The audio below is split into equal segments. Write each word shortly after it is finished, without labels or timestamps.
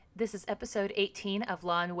This is episode 18 of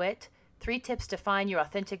Law and Wit, 3 tips to find your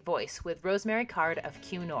authentic voice with Rosemary Card of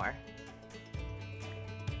Cunor.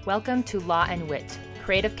 Welcome to Law and Wit,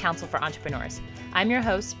 Creative Counsel for Entrepreneurs. I'm your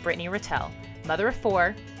host, Brittany Rattel, mother of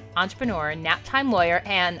 4, entrepreneur, nap-time lawyer,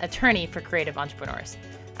 and attorney for creative entrepreneurs.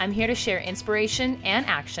 I'm here to share inspiration and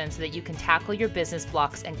action so that you can tackle your business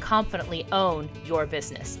blocks and confidently own your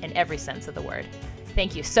business in every sense of the word.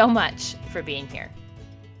 Thank you so much for being here.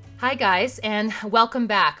 Hi guys, and welcome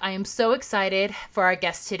back. I am so excited for our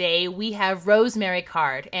guest today. We have Rosemary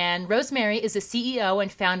Card, and Rosemary is the CEO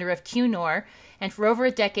and founder of Cunor. And for over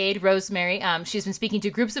a decade, Rosemary, she's been speaking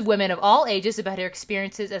to groups of women of all ages about her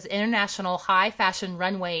experiences as an international high fashion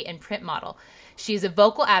runway and print model. She is a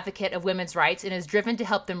vocal advocate of women's rights and is driven to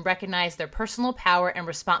help them recognize their personal power and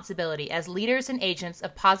responsibility as leaders and agents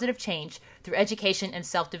of positive change through education and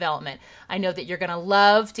self-development. I know that you're going to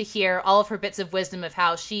love to hear all of her bits of wisdom of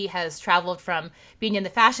how she has traveled from being in the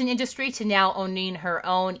fashion industry to now owning her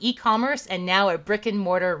own e-commerce and now a brick and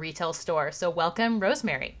mortar retail store. So welcome,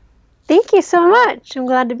 Rosemary. Thank you so much. I'm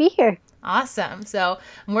glad to be here. Awesome. So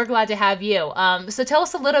we're glad to have you. So tell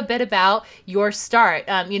us a little bit about your start.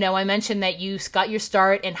 I mentioned that you got your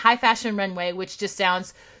start in high fashion runway, which just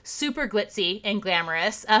sounds super glitzy and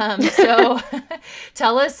glamorous. So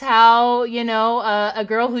tell us how, a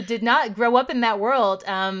girl who did not grow up in that world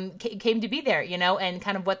came to be there, and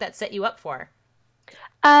kind of what that set you up for.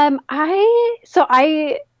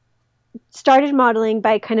 I started modeling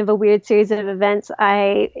by kind of a weird series of events.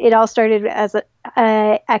 It all started as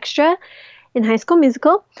a extra in High School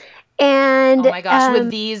Musical, and oh my gosh, with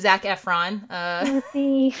the Zac Efron.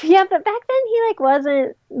 Yeah, but back then he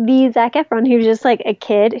wasn't the Zac Efron. He was just a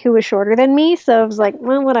kid who was shorter than me, so I was like,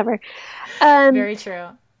 well, whatever. Very true.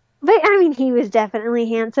 But I mean, he was definitely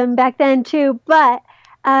handsome back then too. But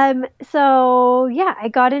so yeah, I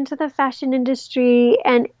got into the fashion industry,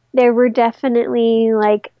 and there were definitely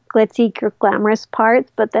glitzy, glamorous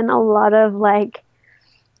parts, but then a lot of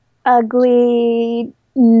ugly,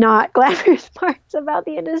 not glamorous parts about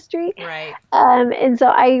the industry. Right. And so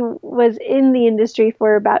I was in the industry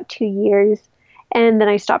for about 2 years, and then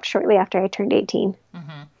I stopped shortly after I turned 18.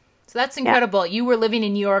 Mm-hmm. So that's incredible. Yeah. You were living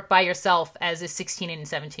in New York by yourself as a 16 and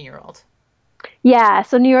 17-year-old. Yeah,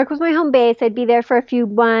 so New York was my home base. I'd be there for a few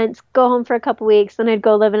months, go home for a couple weeks, then I'd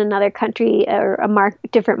go live in another country or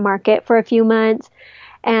different market for a few months.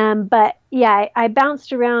 But yeah, I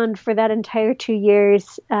bounced around for that entire 2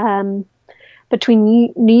 years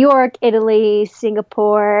between New York, Italy,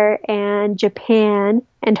 Singapore, and Japan,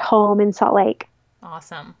 and home in Salt Lake.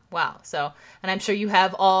 Awesome. Wow. So, and I'm sure you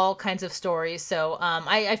have all kinds of stories. So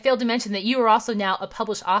I failed to mention that you are also now a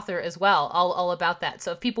published author as well, all about that.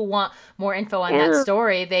 So if people want more info on that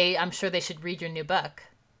story, I'm sure they should read your new book.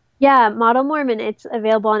 Yeah, Model Mormon. It's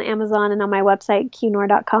available on Amazon and on my website,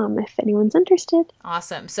 cunor.com, if anyone's interested.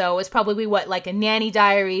 Awesome. So it's probably a Nanny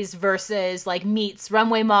Diaries versus Meets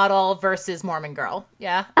Runway Model versus Mormon Girl.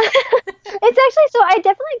 Yeah. It's actually, so I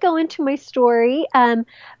definitely go into my story.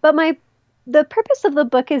 But the purpose of the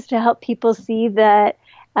book is to help people see that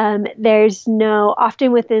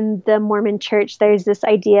often within the Mormon church, there's this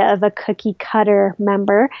idea of a cookie cutter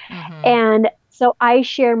member. Mm-hmm. And so I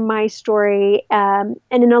share my story, and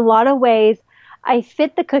in a lot of ways, I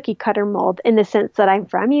fit the cookie cutter mold in the sense that I'm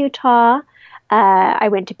from Utah. I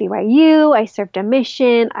went to BYU. I served a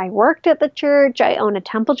mission. I worked at the church. I own a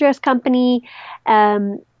temple dress company.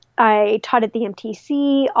 I taught at the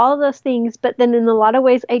MTC, all of those things. But then in a lot of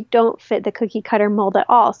ways, I don't fit the cookie cutter mold at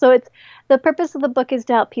all. So the purpose of the book is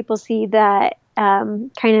to help people see that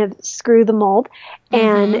kind of screw the mold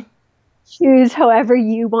and choose however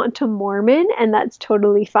you want to Mormon, and that's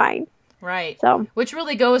totally fine. Right. So, which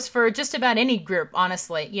really goes for just about any group,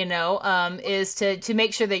 honestly, is to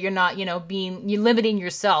make sure that you're not, you're limiting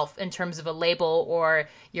yourself in terms of a label or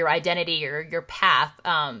your identity or your path,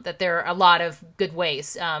 that there are a lot of good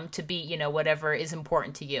ways to be, whatever is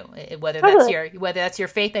important to you, whether that's your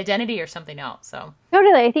faith identity or something else. So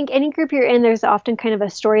totally. I think any group you're in, there's often kind of a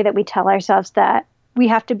story that we tell ourselves that we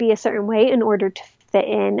have to be a certain way in order to fit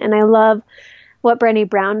in. And I love what Brené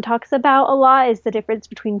Brown talks about a lot is the difference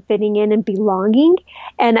between fitting in and belonging.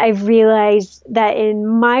 And I've realized that in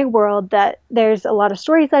my world that there's a lot of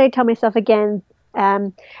stories that I tell myself again.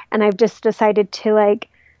 And I've just decided to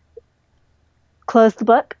close the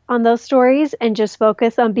book on those stories and just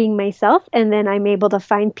focus on being myself. And then I'm able to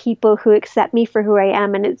find people who accept me for who I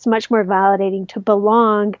am. And it's much more validating to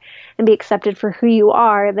belong and be accepted for who you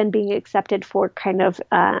are than being accepted for kind of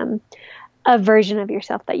a version of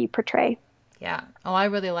yourself that you portray. Yeah. Oh, I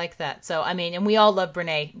really like that. So, I mean, and we all love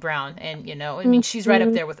Brene Brown, and I mean, she's right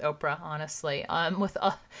up there with Oprah, honestly, with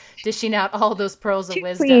dishing out all those pearls of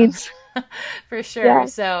wisdom, for sure. Yeah.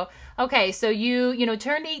 So, okay, so you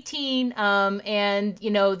turned 18, and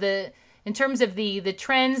in terms of the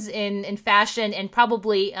trends in fashion, and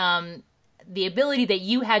probably the ability that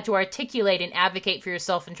you had to articulate and advocate for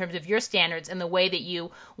yourself in terms of your standards and the way that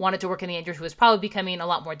you wanted to work in the industry was probably becoming a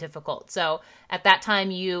lot more difficult. So at that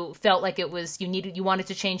time you felt like you wanted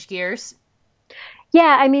to change gears?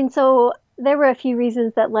 Yeah, I mean, so there were a few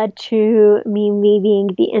reasons that led to me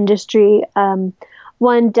leaving the industry.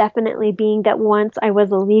 One definitely being that once I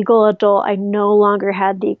was a legal adult, I no longer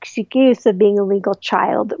had the excuse of being a legal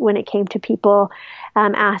child when it came to people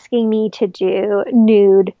asking me to do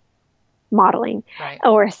nude modeling, right,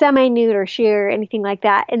 or semi-nude or sheer, anything like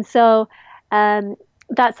that. And so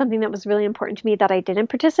that's something that was really important to me that I didn't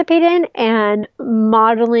participate in. And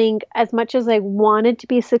modeling, as much as I wanted to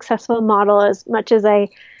be a successful model, as much as I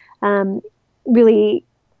really,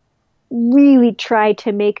 really tried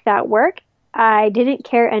to make that work, I didn't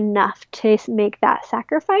care enough to make that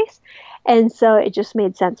sacrifice. And so it just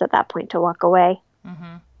made sense at that point to walk away.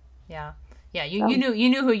 Mm-hmm. Yeah. Yeah. You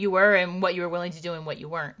knew who you were and what you were willing to do and what you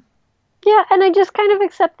weren't. Yeah, and I just kind of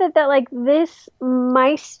accepted that, like,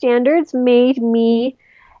 my standards made me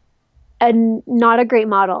not a great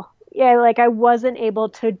model. Yeah, like, I wasn't able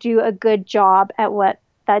to do a good job at what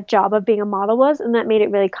that job of being a model was, and that made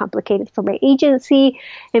it really complicated for my agency.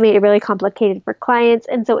 It made it really complicated for clients,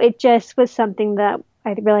 and so it just was something that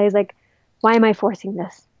I realized, like, why am I forcing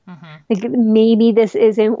this? Mm-hmm. Like, maybe this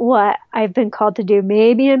isn't what I've been called to do.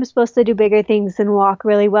 Maybe I'm supposed to do bigger things and walk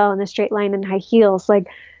really well in a straight line and high heels. Like,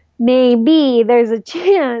 maybe there's a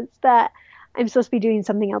chance that I'm supposed to be doing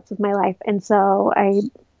something else with my life. And so I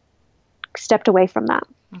stepped away from that.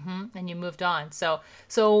 Mm-hmm. And you moved on. So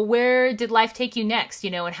where did life take you next,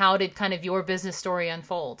 and how did kind of your business story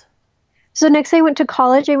unfold? So next I went to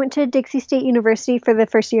college. I went to Dixie State University for the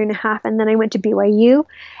first year and a half, and then I went to BYU.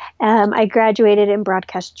 I graduated in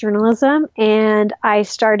broadcast journalism, and I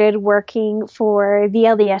started working for the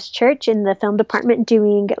LDS Church in the film department,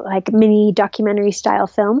 doing like mini documentary style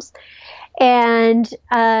films. And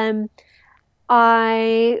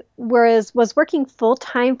I was working full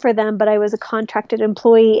time for them, but I was a contracted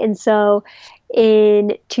employee. And so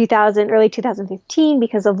in early 2015,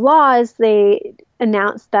 because of laws, they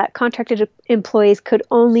announced that contracted employees could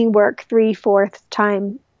only work 3/4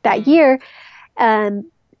 time that year.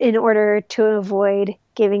 In order to avoid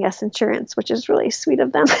giving us insurance, which is really sweet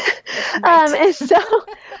of them. Right. And so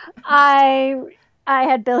I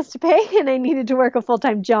had bills to pay and I needed to work a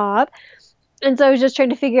full-time job. And so I was just trying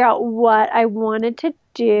to figure out what I wanted to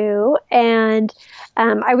do. And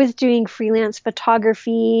I was doing freelance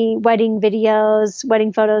photography, wedding videos,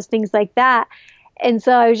 wedding photos, things like that. And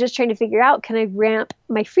so I was just trying to figure out, can I ramp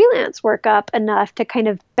my freelance work up enough to kind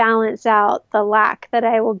of balance out the lack that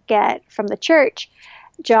I will get from the church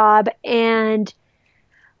job. And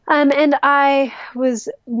I was,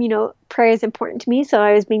 prayer is important to me. So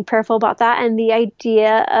I was being prayerful about that. And the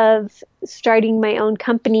idea of starting my own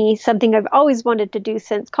company, something I've always wanted to do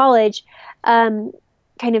since college, kind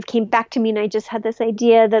of came back to me. And I just had this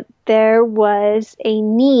idea that there was a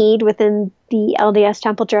need within the LDS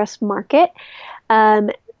temple dress market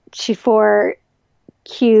for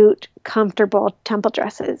cute, comfortable temple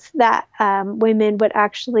dresses that women would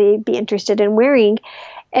actually be interested in wearing.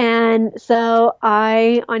 And so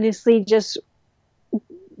I honestly just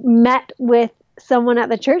met with someone at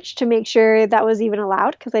the church to make sure that was even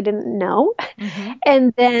allowed, because I didn't know. Mm-hmm.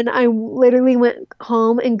 And then I literally went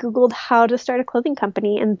home and Googled how to start a clothing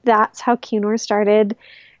company. And that's how Cunor started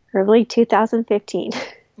early 2015.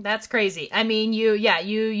 That's crazy. I mean,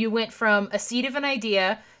 you went from a seed of an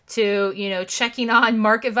idea to, checking on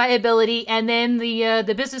market viability, and then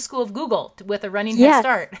the business school of Google with a running head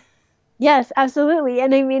start. Yes, absolutely.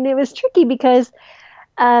 And I mean, it was tricky because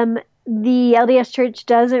the LDS Church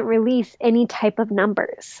doesn't release any type of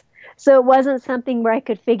numbers. So it wasn't something where I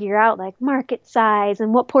could figure out like market size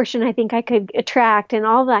and what portion I think I could attract and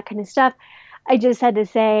all that kind of stuff. I just had to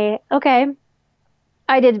say, okay,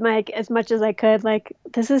 I did as much as I could. Like,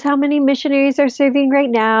 this is how many missionaries are serving right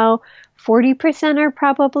now. 40% are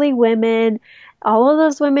probably women. All of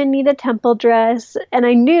those women need a temple dress. And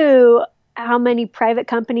I knew how many private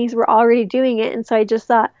companies were already doing it. And so I just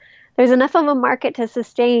thought there's enough of a market to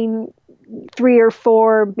sustain 3 or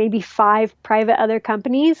 4, maybe 5 private other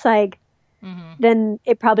companies. Like, then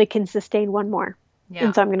it probably can sustain one more. Yeah.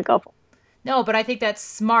 And so I'm going to go for it. No, but I think that's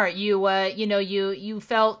smart. You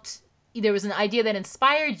felt there was an idea that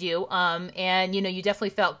inspired you, and you definitely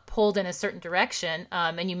felt pulled in a certain direction,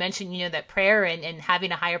 and you mentioned that prayer and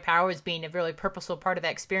having a higher power as being a really purposeful part of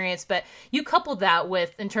that experience, but you coupled that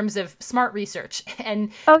with, in terms of smart research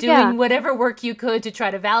and doing whatever work you could to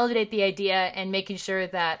try to validate the idea and making sure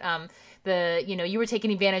that you were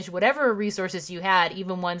taking advantage of whatever resources you had,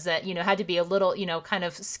 even ones that, had to be a little, kind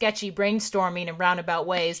of sketchy brainstorming in roundabout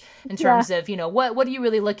ways in terms of, what are you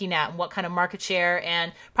really looking at and what kind of market share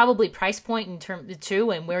and probably price point in terms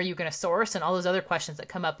too, and where are you going to source and all those other questions that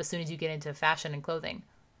come up as soon as you get into fashion and clothing.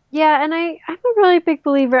 Yeah, and I'm a really big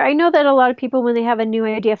believer. I know that a lot of people, when they have a new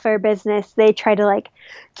idea for a business, they try to like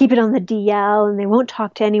keep it on the DL and they won't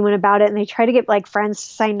talk to anyone about it. And they try to get like friends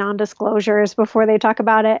to sign non-disclosures before they talk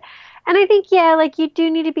about it. And I think, like you do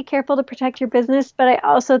need to be careful to protect your business. But I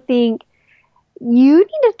also think you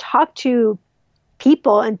need to talk to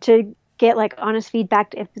people and to get like honest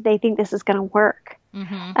feedback if they think this is going to work.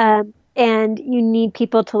 Mm-hmm. And you need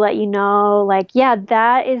people to let you know, like,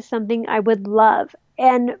 that is something I would love.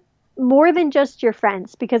 And more than just your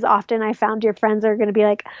friends, because often I found your friends are going to be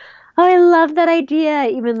like, oh, I love that idea,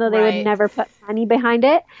 even though they would never put money behind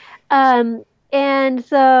it. And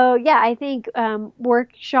so, I think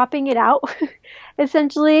workshopping it out,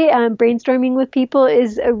 essentially, brainstorming with people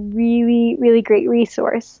is a really, really great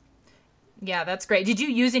resource. Yeah, that's great. Did you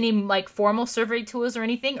use any like formal survey tools or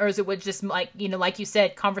anything? Or is it just like, like you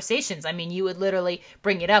said, conversations? I mean, you would literally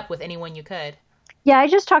bring it up with anyone you could. Yeah, I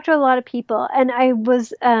just talked to a lot of people, and I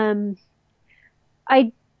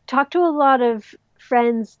talked to a lot of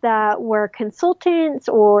friends that were consultants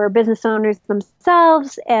or business owners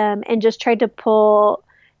themselves, and just tried to pull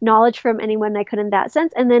knowledge from anyone I could in that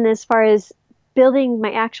sense. And then as far as building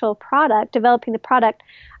my actual product, developing the product,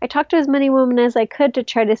 I talked to as many women as I could to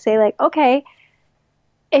try to say like, okay,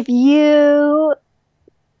 if you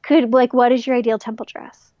could, like, what is your ideal temple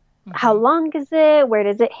dress? Mm-hmm. How long is it? Where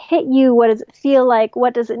does it hit you? What does it feel like?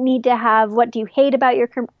 What does it need to have? What do you hate about your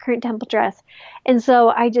current temple dress? And so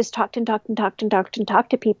I just talked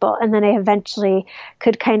to people. And then I eventually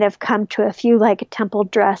could kind of come to a few like temple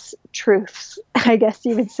dress truths, I guess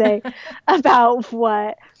you would say, about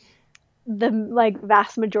what the like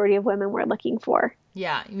vast majority of women were looking for.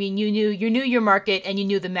 Yeah, I mean, you knew your market, and you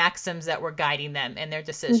knew the maxims that were guiding them and their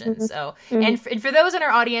decisions. Mm-hmm. So, mm-hmm. and for those in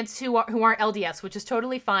our audience who aren't LDS, which is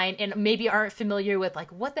totally fine, and maybe aren't familiar with like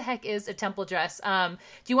what the heck is a temple dress, do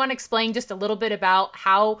you want to explain just a little bit about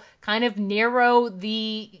how kind of narrow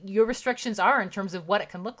your restrictions are in terms of what it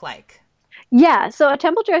can look like? Yeah, so a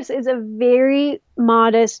temple dress is a very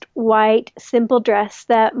modest, white, simple dress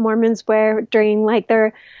that Mormons wear during like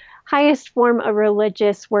their highest form of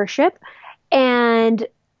religious worship. And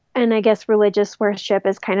I guess religious worship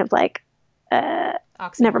is kind of like,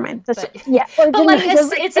 never mind. Yeah. But like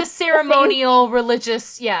it's a ceremonial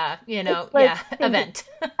religious, event.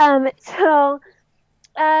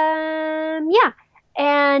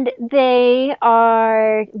 And they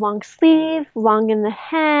are long sleeve, long in the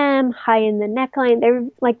hem, high in the neckline.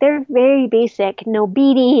 They're very basic, no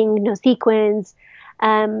beading, no sequins,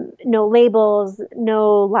 no labels,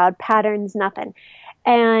 no loud patterns, nothing.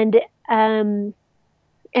 And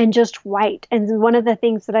just white. And one of the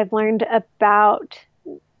things that I've learned about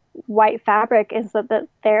white fabric is that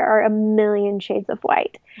there are a million shades of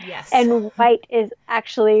white. Yes. And white is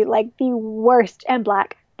actually like the worst, and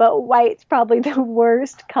black, but white's probably the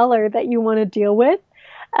worst color that you want to deal with.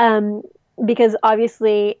 Because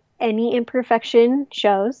obviously any imperfection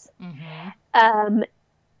shows. Mm-hmm.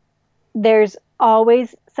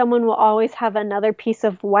 Someone will always have another piece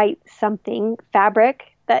of white fabric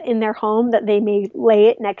that in their home that they may lay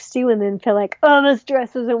it next to and then feel like, oh, this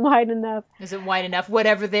dress isn't wide enough. Isn't white enough?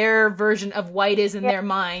 Whatever their version of white is in their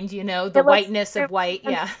mind, the whiteness of white.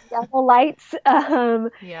 Yeah. The lights.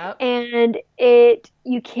 Yeah. And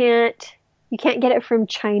you can't get it from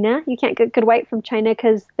China. You can't get good white from China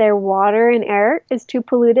because their water and air is too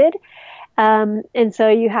polluted. And so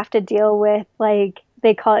you have to deal with like,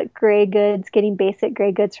 they call it gray goods, getting basic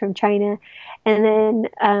gray goods from China. And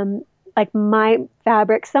then, like my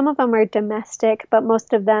fabric, some of them are domestic, but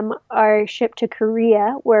most of them are shipped to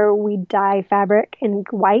Korea, where we dye fabric in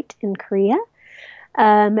white in Korea.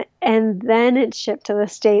 And then it's shipped to the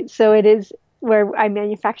States. So it is where I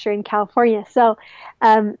manufacture in California. So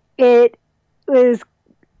it was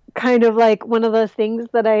kind of like one of those things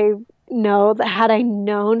that I know that had I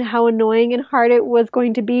known how annoying and hard it was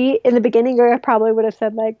going to be in the beginning, or I probably would have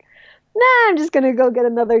said like, nah, I'm just going to go get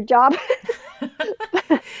another job.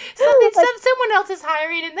 Someone else is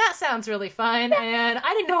hiring, and that sounds really fun. And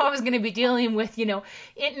I didn't know I was going to be dealing with,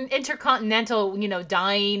 intercontinental,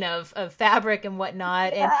 dyeing of fabric and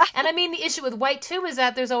whatnot. And I mean, the issue with white too is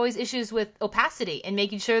that there's always issues with opacity and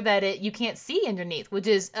making sure that you can't see underneath, which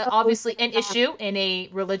is obviously an issue in a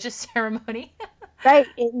religious ceremony. Right.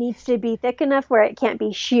 It needs to be thick enough where it can't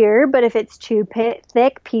be sheer, but if it's too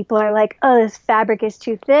thick, people are like, oh, this fabric is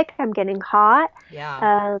too thick. I'm getting hot.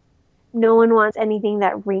 Yeah. No one wants anything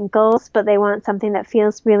that wrinkles, but they want something that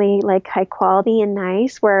feels really like high quality and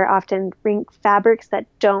nice, where often fabrics that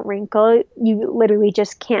don't wrinkle, you literally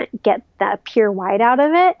just can't get that pure white out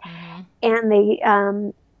of it. Mm-hmm.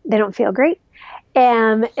 And they don't feel great.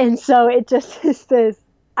 And so it just is this,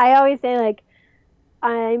 I always say, like,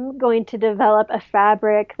 I'm going to develop a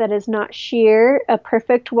fabric that is not sheer, a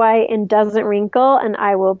perfect white, and doesn't wrinkle, and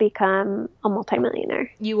I will become a multimillionaire.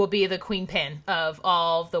 You will be the queen pin of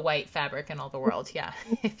all the white fabric in all the world. Yeah,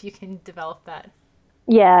 if you can develop that.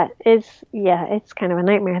 Yeah, it's kind of a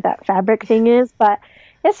nightmare, that fabric thing is, but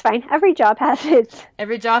it's fine. Every job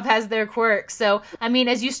has their quirks. So, I mean,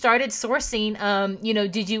 as you started sourcing,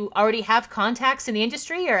 did you already have contacts in the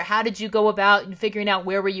industry, or how did you go about figuring out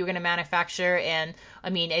where were you going to manufacture? And I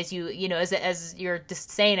mean, as you, as you're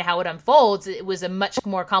just saying how it unfolds, it was a much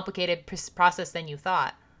more complicated process than you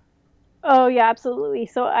thought. Oh yeah, absolutely.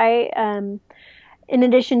 So in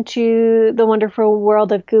addition to the wonderful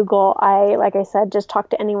world of Google, like I said, just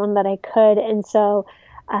talked to anyone that I could. And so,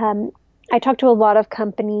 I talked to a lot of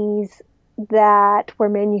companies that were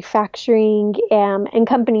manufacturing and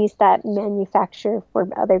companies that manufacture for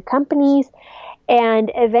other companies. And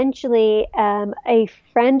eventually, a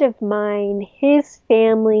friend of mine, his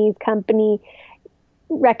family's company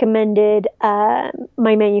recommended my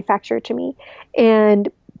manufacturer to me. And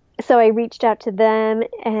so I reached out to them,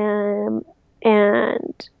 and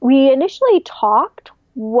we initially talked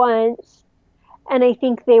once. And I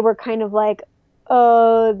think they were kind of like,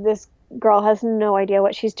 oh, this girl has no idea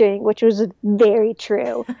what she's doing, which was very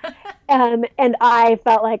true. And I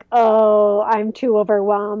felt like, oh, I'm too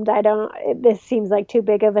overwhelmed. This seems like too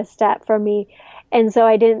big of a step for me. And so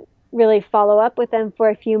I didn't really follow up with them for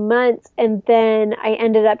a few months. And then I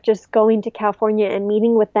ended up just going to California and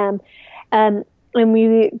meeting with them. And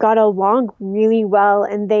we got along really well,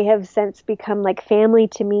 and they have since become like family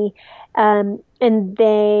to me. And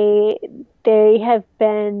they have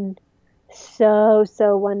been so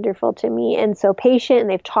wonderful to me, and so patient, and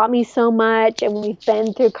they've taught me so much, and we've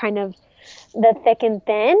been through kind of the thick and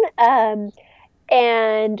thin,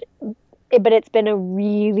 but it's been a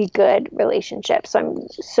really good relationship, so I'm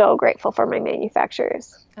so grateful for my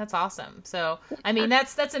manufacturers. That's awesome. So I mean,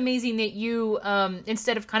 that's amazing that you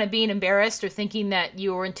instead of kind of being embarrassed or thinking that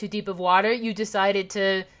you were in too deep of water, you decided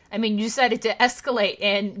to escalate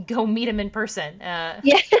and go meet him in person.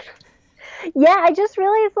 Yeah, I just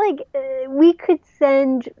realized, like, we could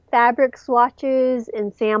send fabric swatches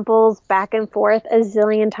and samples back and forth a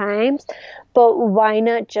zillion times, but why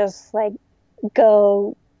not just, like,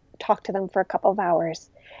 go talk to them for a couple of hours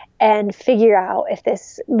and figure out if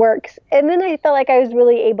this works? And then I felt like I was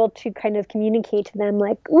really able to kind of communicate to them,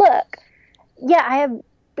 like, look, yeah, I have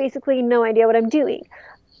basically no idea what I'm doing,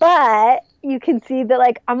 but you can see that,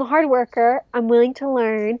 like, I'm a hard worker. I'm willing to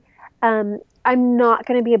learn. I'm not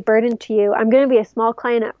going to be a burden to you. I'm going to be a small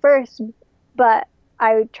client at first, but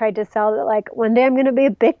I tried to sell that, like, one day I'm going to be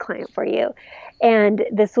a big client for you, and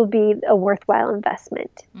this will be a worthwhile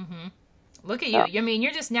investment. Mm-hmm. Look at you. I mean,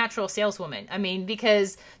 you're just natural saleswoman. I mean,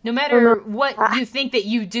 because no matter what you think that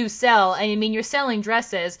you do sell, I mean, you're selling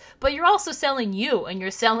dresses, but you're also selling you, and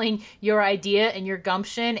you're selling your idea and your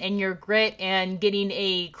gumption and your grit and getting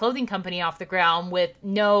a clothing company off the ground with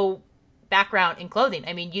no background in clothing.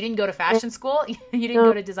 I mean, you didn't go to fashion school. You didn't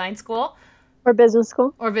go to design school. Or business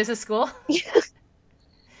school.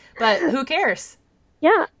 But who cares?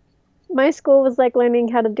 Yeah. My school was like learning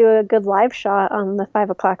how to do a good live shot on the 5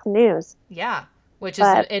 o'clock news. Yeah. Which is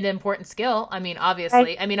an important skill. I mean,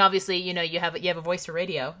 obviously, you have a voice for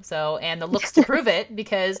radio, so, and the looks to prove it,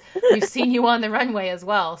 because we've seen you on the runway as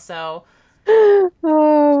well. So. Oh,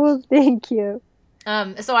 well, thank you.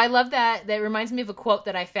 So I love that. That reminds me of a quote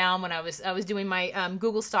that I found when I was doing my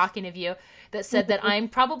Google stalking of you, that said that I'm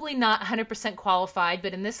probably not 100% qualified,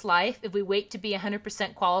 but in this life, if we wait to be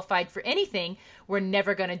 100% qualified for anything, we're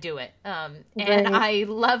never going to do it. And I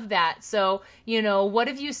love that. So, what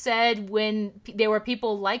have you said when there were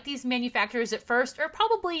people like these manufacturers at first, or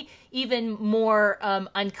probably even more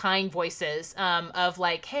unkind voices of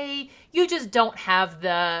like, hey, you just don't have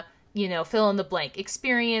the, fill in the blank,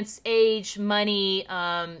 experience, age, money,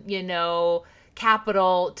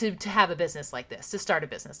 capital to have a business like this, to start a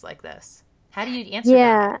business like this? How do you answer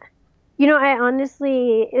that? Yeah. I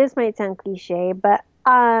honestly, this might sound cliche, but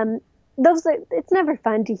it's never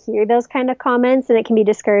fun to hear those kind of comments, and it can be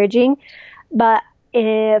discouraging. But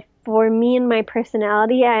if for me and my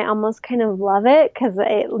personality, I almost kind of love it because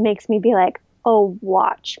it makes me be like, oh,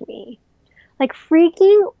 watch me. Like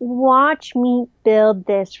freaking watch me build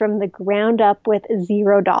this from the ground up with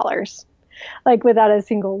 $0. Like without a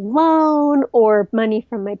single loan or money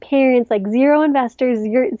from my parents, like zero investors,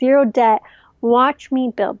 zero debt. Watch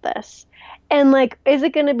me build this. And like, is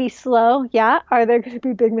it going to be slow? Yeah. Are there going to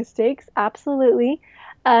be big mistakes? Absolutely.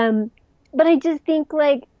 But I just think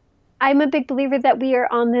like I'm a big believer that we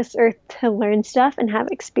are on this earth to learn stuff and have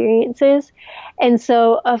experiences. And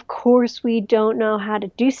so, of course, we don't know how to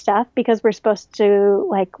do stuff because we're supposed to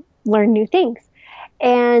like learn new things.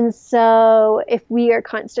 And so if we are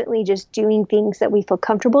constantly just doing things that we feel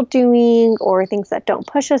comfortable doing or things that don't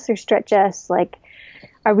push us or stretch us, like,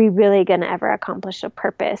 are we really going to ever accomplish a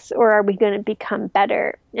purpose or are we going to become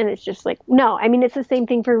better? And it's just like, no, I mean, it's the same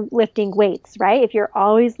thing for lifting weights, right? If you're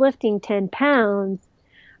always lifting 10 pounds,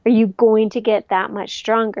 are you going to get that much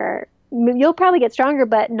stronger? You'll probably get stronger,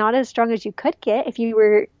 but not as strong as you could get if you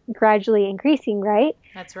were gradually increasing, right?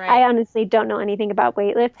 That's right. I honestly don't know anything about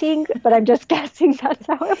weightlifting, but I'm just guessing that's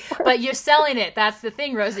how it works. But you're selling it. That's the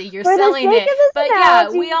thing, Rosie. You're selling it. But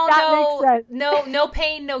analogy, yeah, we all know no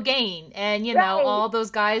pain, no gain. And you know, all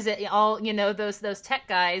those guys those tech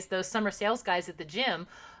guys, those summer sales guys at the gym,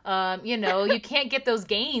 you can't get those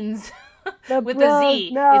gains with a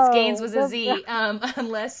Z. No, it's gains with a Z,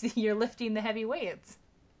 unless you're lifting the heavy weights.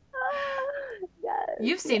 Yes,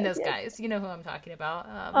 you've seen those guys. You know who I'm talking about.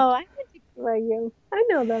 I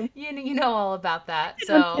know them. You know all about that.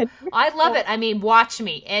 So I love it. I mean, watch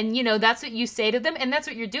me. And, that's what you say to them. And that's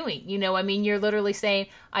what you're doing. You're literally saying,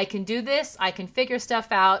 I can do this. I can figure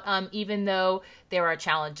stuff out, even though there are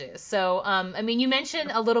challenges. So, you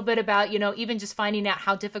mentioned a little bit about, even just finding out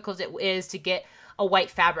how difficult it is to get a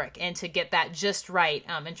white fabric and to get that just right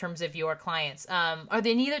in terms of your clients. Are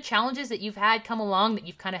there any other challenges that you've had come along that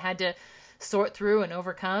you've kind of had to sort through and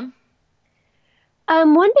overcome?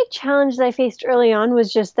 One big challenge that I faced early on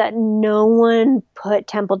was just that no one put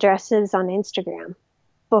temple dresses on Instagram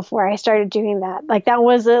before I started doing that. Like that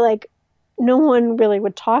was no one really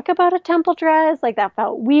would talk about a temple dress. Like that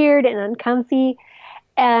felt weird and uncomfy.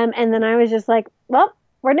 And then I was just like, well,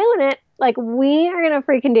 we're doing it. Like we are going to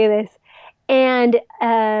freaking do this. And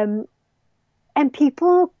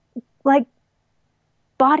people like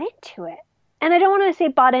bought into it. And I don't want to say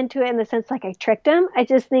bought into it in the sense like I tricked them. I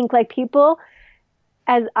just think like people,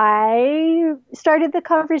 as I started the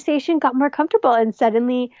conversation, got more comfortable, and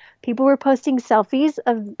suddenly people were posting selfies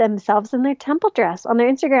of themselves in their temple dress on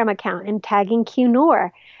their Instagram account and tagging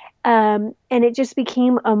Qnor. And it just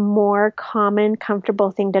became a more common,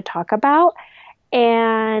 comfortable thing to talk about.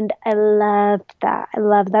 And I loved that. I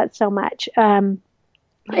love that so much.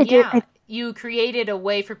 You created a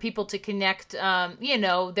way for people to connect,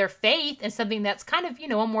 their faith and something that's kind of,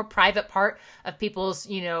 a more private part of people's,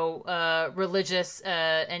 religious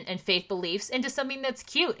and faith beliefs into something that's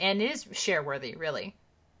cute and is share-worthy, really.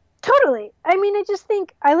 Totally. I just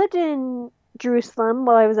think I lived in Jerusalem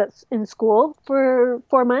while I was in school for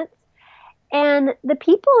 4 months. And the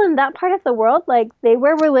people in that part of the world, like, they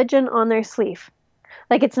wear religion on their sleeve.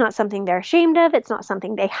 Like, it's not something they're ashamed of. It's not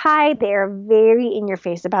something they hide. They are very in your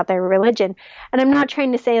face about their religion. And I'm not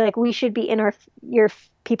trying to say, like, we should be in your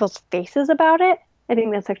people's faces about it. I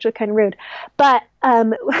think that's actually kind of rude. But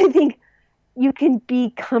I think you can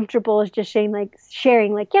be comfortable just sharing,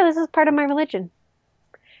 yeah, this is part of my religion.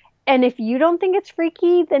 And if you don't think it's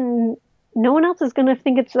freaky, then no one else is going to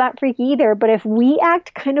think it's that freaky either. But if we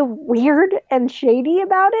act kind of weird and shady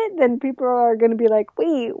about it, then people are going to be like,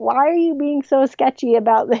 wait, why are you being so sketchy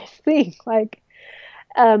about this thing?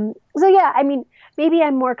 Maybe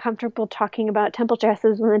I'm more comfortable talking about temple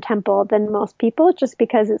dresses in the temple than most people just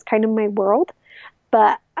because it's kind of my world.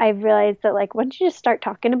 But I've realized that once you just start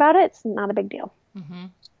talking about it, it's not a big deal. Mm-hmm.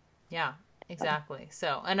 Yeah. Exactly.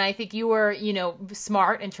 So, and I think you were,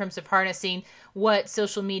 smart in terms of harnessing what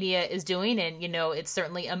social media is doing. And, it's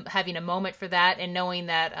certainly having a moment for that and knowing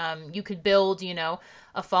that you could build,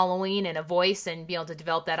 a following and a voice and be able to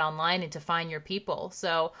develop that online and to find your people.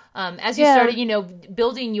 So as you started,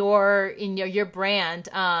 building your brand,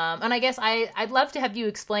 and I guess I'd love to have you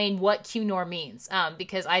explain what Qnor means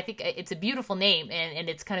because I think it's a beautiful name and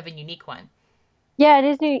it's kind of a unique one. Yeah, it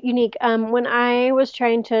is unique. When I was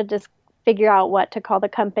trying to figure out what to call the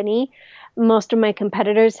company, most of my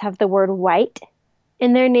competitors have the word white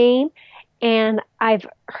in their name. And I've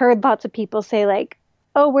heard lots of people say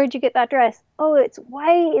oh, where'd you get that dress? Oh, it's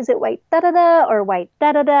white. Is it white da da da or white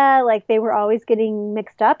da da da? Like they were always getting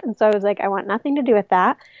mixed up. And so I was like, I want nothing to do with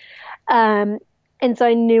that. Um, and so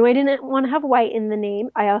I knew I didn't want to have white in the name.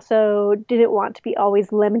 I also didn't want to be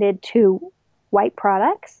always limited to white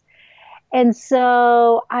products. And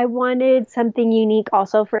so I wanted something unique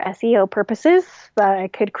also for SEO purposes that I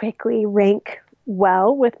could quickly rank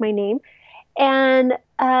well with my name. And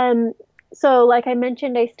so, like I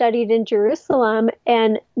mentioned, I studied in Jerusalem,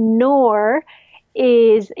 and Noor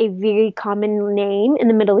is a very common name in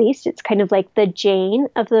the Middle East. It's kind of like the Jane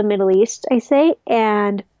of the Middle East, I say.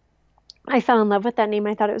 And I fell in love with that name.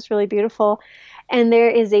 I thought it was really beautiful. And there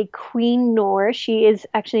is a Queen Noor. She is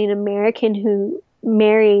actually an American who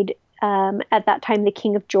married at that time the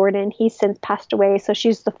King of Jordan. He's since passed away. So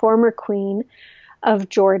she's the former queen of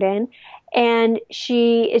Jordan. And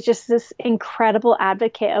she is just this incredible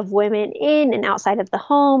advocate of women in and outside of the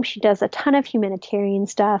home. She does a ton of humanitarian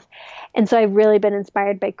stuff. And so I've really been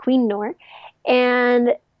inspired by Queen Noor.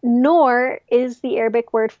 And Noor is the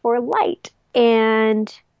Arabic word for light.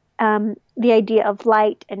 And the idea of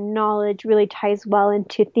light and knowledge really ties well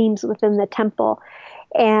into themes within the temple.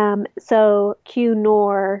 And so Q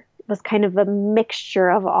Noor was kind of a mixture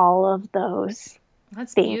of all of those.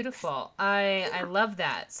 That's beautiful. I love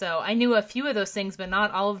that. So I knew a few of those things, but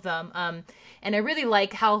not all of them. And I really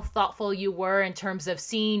like how thoughtful you were in terms of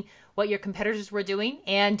seeing what your competitors were doing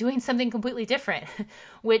and doing something completely different,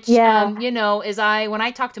 which, you know, when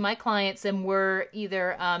I talk to my clients and we're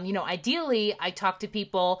either, you know, ideally I talk to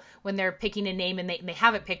people when they're picking a name and they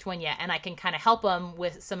haven't picked one yet. And I can kind of help them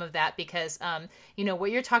with some of that because, you know,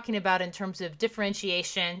 what you're talking about in terms of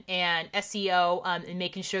differentiation and SEO and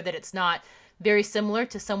making sure that it's not very similar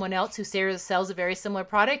to someone else who sells a very similar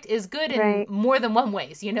product is good in more than one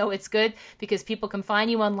ways. You know, it's good because people can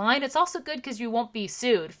find you online. It's also good because you won't be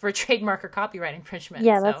sued for trademark or copyright infringement.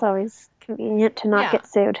 Yeah, that's always convenient to not get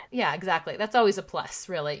sued. Yeah, exactly. That's always a plus,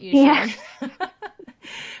 really, usually.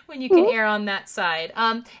 When you can err on that side.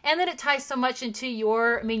 And then it ties so much into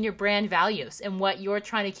your brand values and what you're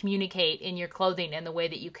trying to communicate in your clothing and the way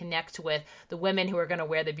that you connect with the women who are going to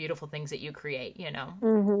wear the beautiful things that you create, you know.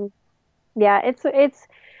 Mm-hmm. Yeah, it's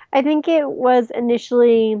I think it was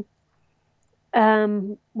initially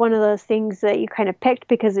one of those things that you kind of picked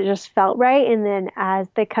because it just felt right. And then as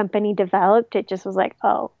the company developed, it just was like,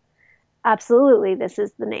 oh, absolutely, this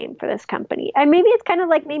is the name for this company. And maybe it's kind of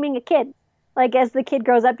like naming a kid. Like as the kid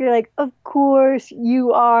grows up, you're like, of course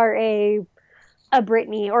you are a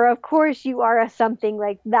Brittany, or of course you are a something.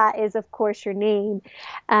 Like that is, of course, your name.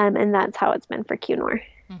 And that's how it's been for Q Noor.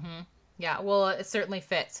 Mm-hmm. Yeah, well, it certainly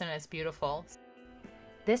fits and it's beautiful.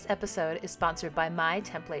 This episode is sponsored by my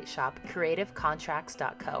template shop,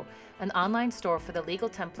 CreativeContracts.co, an online store for the legal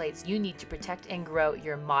templates you need to protect and grow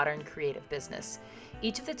your modern creative business.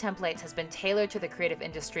 Each of the templates has been tailored to the creative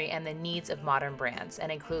industry and the needs of modern brands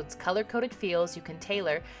and includes color-coded fields you can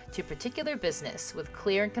tailor to a particular business with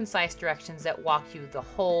clear and concise directions that walk you the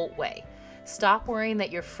whole way. Stop worrying that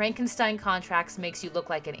your Frankenstein contracts makes you look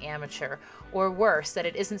like an amateur, or worse, that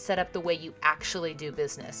it isn't set up the way you actually do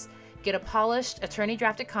business. Get a polished,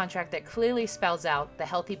 attorney-drafted contract that clearly spells out the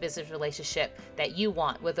healthy business relationship that you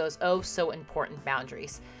want with those oh-so-important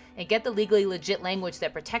boundaries. And get the legally legit language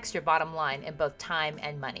that protects your bottom line in both time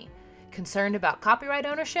and money. Concerned about copyright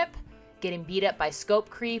ownership? Getting beat up by scope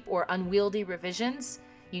creep or unwieldy revisions?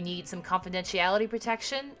 You need some confidentiality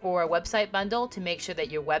protection or a website bundle to make sure that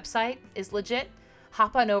your website is legit?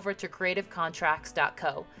 Hop on over to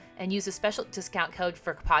CreativeContracts.co and use a special discount code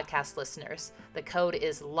for podcast listeners. The code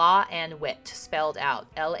is Law and Wit, spelled out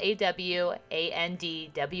LAWANDWIT,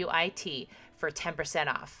 for 10%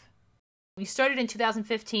 off. You started in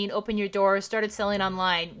 2015, opened your doors, started selling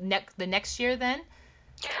online the next year then?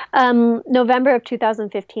 November of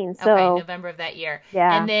 2015. So okay, November of that year.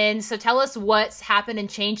 Yeah. And then, so tell us what's happened and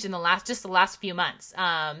changed in the last few months.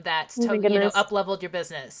 That's up leveled your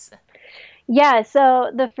business. Yeah.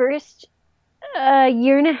 So the first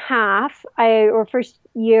year and a half, first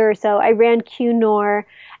year or so, I ran Q Noor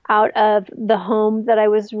out of the home that I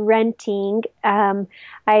was renting.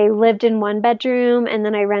 I lived in one bedroom and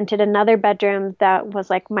then I rented another bedroom that was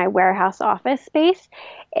like my warehouse office space.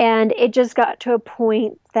 And it just got to a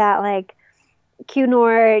point that like Q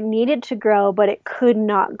Noor needed to grow, but it could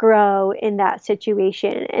not grow in that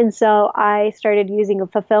situation. And so I started using a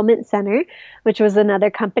fulfillment center, which was another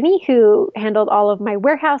company who handled all of my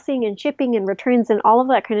warehousing and shipping and returns and all of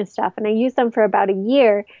that kind of stuff. And I used them for about a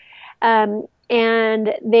year. And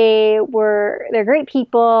they're great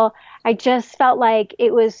people. I just felt like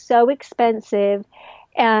it was so expensive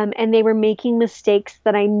And they were making mistakes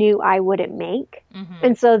that I knew I wouldn't make.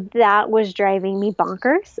 And so that was driving me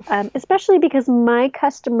bonkers, especially because my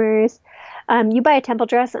customers, you buy a Temple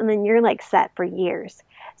dress and then you're like set for years.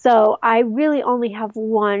 So I really only have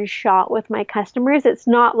one shot with my customers. It's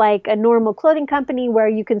not like a normal clothing company where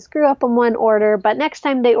you can screw up on one order, but next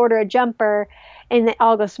time they order a jumper and it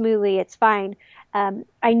all goes smoothly, it's fine.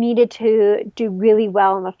 I needed to do really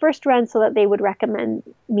well in the first run so that they would recommend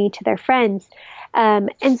me to their friends.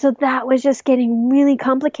 And so that was just getting really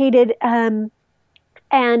complicated. And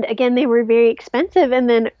again, they were very expensive. And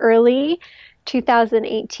then early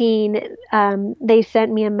 2018, they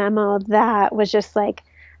sent me a memo that was just like,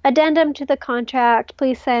 addendum to the contract,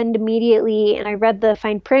 please send immediately. And I read the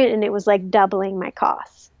fine print and it was like doubling my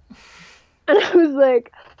costs. And I was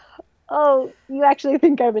like, oh, you actually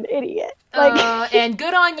think I'm an idiot. And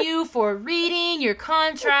good on you for reading your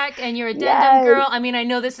contract and your addendum, girl. I mean, I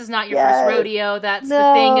know this is not your first rodeo. That's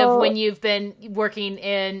the thing of when you've been working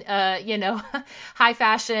in, high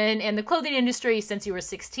fashion and the clothing industry since you were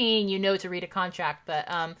 16, you know to read a contract. But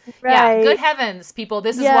yeah, good heavens, people,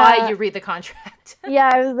 this is why you read the contract.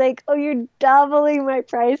 Yeah, I was like, oh, you're doubling my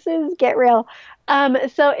prices? Get real.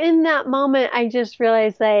 So in that moment, I just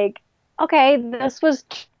realized like, okay, this was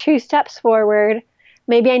 2 steps forward.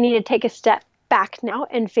 Maybe I need to take a step back now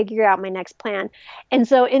and figure out my next plan. And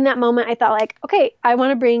so in that moment, I thought like, okay, I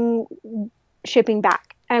want to bring shipping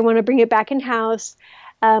back. I want to bring it back in-house,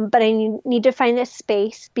 but I need to find this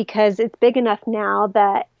space because it's big enough now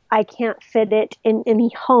that I can't fit it in any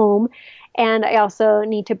home. And I also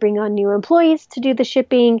need to bring on new employees to do the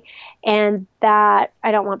shipping, and that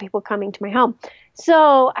I don't want people coming to my home.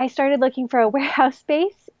 So I started looking for a warehouse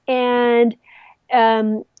space. And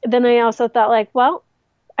then I also thought like, well,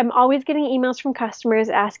 I'm always getting emails from customers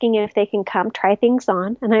asking if they can come try things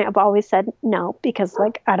on. And I've always said no, because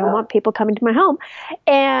like, I don't want people coming to my home.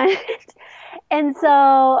 And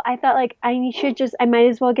so I thought like, I might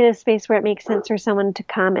as well get a space where it makes sense for someone to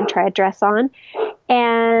come and try a dress on.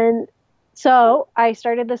 And so I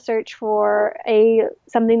started the search for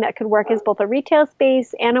something that could work as both a retail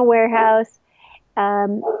space and a warehouse.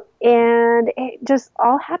 And it just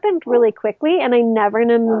all happened really quickly. And I never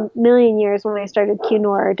in a million years when I started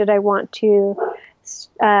Cunor did I want to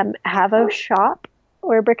have a shop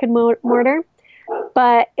or a brick and mortar.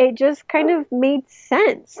 But it just kind of made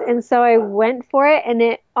sense. And so I went for it. And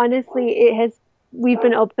we've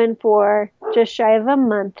been open for just shy of a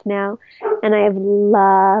month now. And I have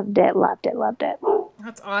loved it, loved it, loved it.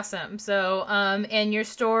 That's awesome. So, and your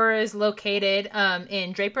store is located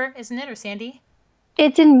in Draper, isn't it? Or Sandy?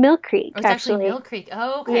 It's in Mill Creek, actually Mill Creek.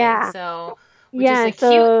 Oh, okay. Yeah. So, which is a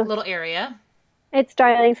cute little area. It's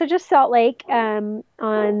darling. So just Salt Lake, on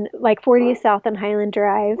like 40 South and Highland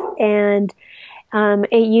Drive. And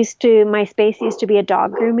my space used to be a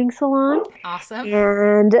dog grooming salon. Awesome.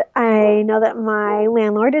 And I know that my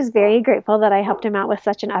landlord is very grateful that I helped him out with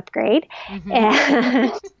such an upgrade. Mm-hmm.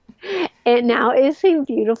 And it now is a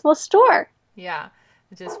beautiful store. Yeah.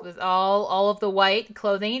 Just with all of the white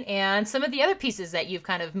clothing and some of the other pieces that you've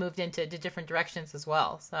kind of moved into different directions as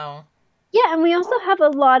well. So yeah, and we also have a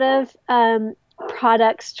lot of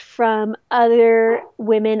products from other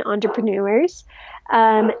women entrepreneurs.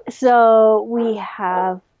 So we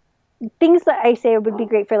have things that I say would be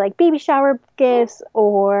great for like baby shower gifts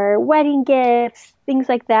or wedding gifts, things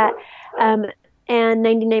like that. And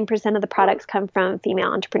 99% of the products come from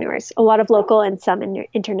female entrepreneurs, a lot of local and some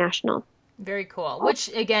international. Very cool. Which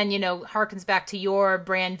again, harkens back to your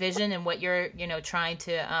brand vision and what you're, trying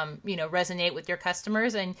to, resonate with your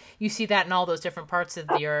customers. And you see that in all those different parts of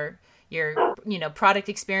your product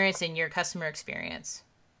experience and your customer experience.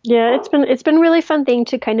 Yeah, it's been really fun thing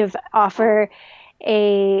to kind of offer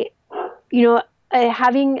allowing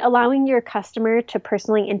your customer to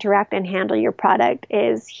personally interact and handle your product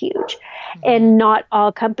is huge. Mm-hmm. And not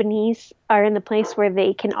all companies are in the place where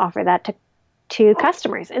they can offer that to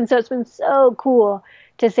customers. And so it's been so cool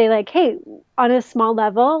to say like, hey, on a small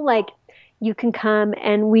level, like you can come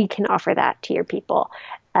and we can offer that to your people.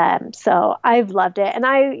 So I've loved it. And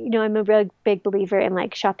I'm a really big believer in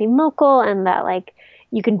like shopping local, and that like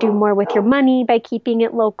you can do more with your money by keeping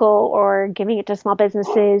it local or giving it to small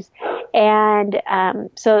businesses. And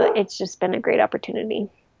so it's just been a great opportunity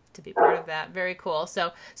to be part of that. Very cool.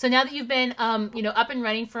 So now that you've been, up and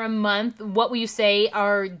running for a month, what will you say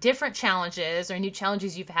are different challenges or new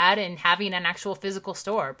challenges you've had in having an actual physical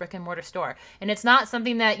store, brick and mortar store? And it's not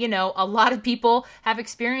something that, a lot of people have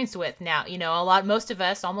experienced with now. Most of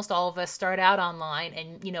us, almost all of us start out online,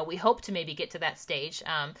 and, we hope to maybe get to that stage.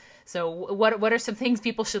 So what are some things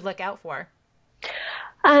people should look out for?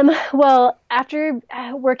 Well, after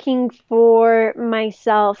working for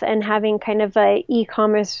myself and having kind of a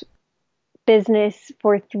e-commerce business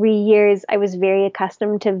for 3 years, I was very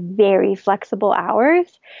accustomed to very flexible hours.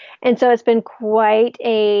 And so it's been quite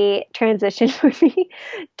a transition for me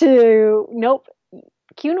to, nope,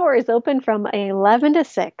 Cunor is open from 11 to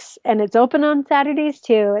 6, and it's open on Saturdays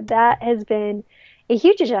too. That has been a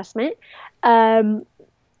huge adjustment, um,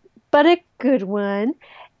 but a good one.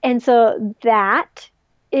 And so that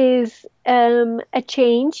is a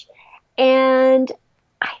change. And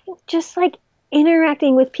I think just like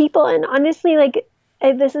interacting with people, and honestly, like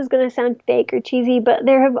this is going to sound fake or cheesy, but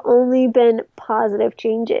there have only been positive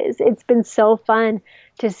changes. It's been so fun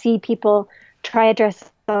to see people try a dress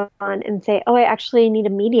on and say, oh, I actually need a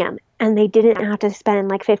medium. And they didn't have to spend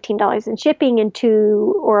like $15 in shipping in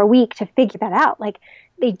 2 or a week to figure that out. Like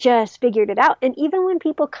they just figured it out. And even when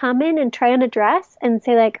people come in and try on a dress and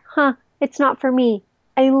say like, huh, it's not for me,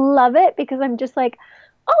 I love it because I'm just like,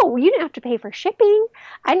 oh, you didn't have to pay for shipping.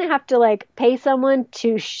 I didn't have to like pay someone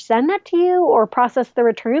to send that to you or process the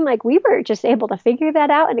return. Like we were just able to figure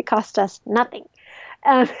that out and it cost us nothing.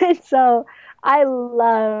 And so I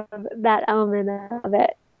love that element of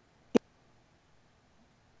it.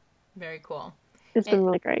 Very cool. It's been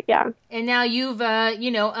really great. Yeah. And now you've,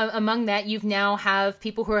 among that, you've now have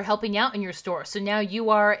people who are helping out in your store. So now you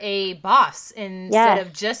are a boss instead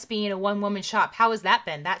of just being a one-woman shop. How has that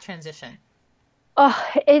been, that transition? Oh,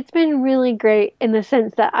 it's been really great in the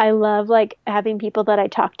sense that I love like having people that I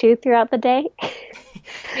talk to throughout the day.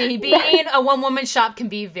 Being a one-woman shop can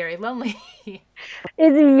be very lonely.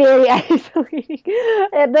 It's very isolating.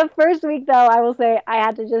 The first week, though, I will say I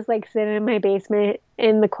had to just like sit in my basement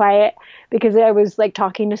in the quiet because I was like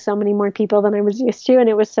talking to so many more people than I was used to, and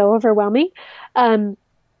it was so overwhelming.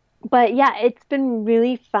 But yeah, it's been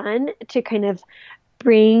really fun to kind of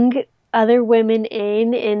bring other women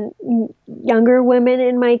in and younger women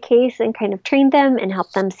in my case and kind of train them and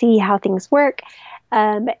help them see how things work.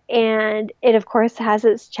 And it, of course, has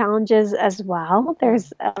its challenges as well.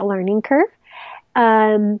 There's a learning curve.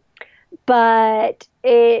 But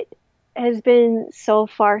it has been so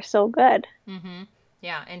far so good. Mm-hmm.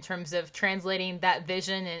 Yeah, in terms of translating that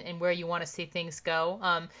vision and where you want to see things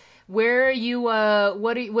go. Where are you?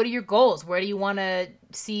 What are your goals? Where do you want to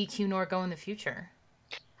see Cunor go in the future?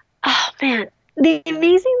 Oh man, the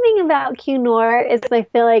amazing thing about Cunor is I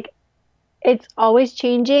feel like it's always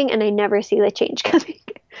changing, and I never see the change coming.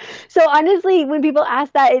 So honestly, when people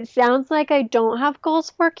ask that, it sounds like I don't have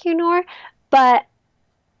goals for Cunor, but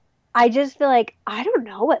I just feel like I don't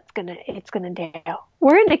know what it's gonna do.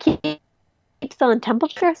 We're gonna keep selling temple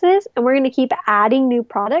dresses, and we're gonna keep adding new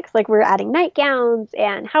products. Like we're adding nightgowns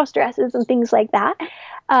and house dresses and things like that.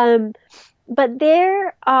 But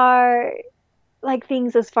there are like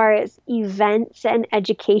things as far as events and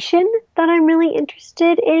education that I'm really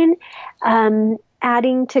interested in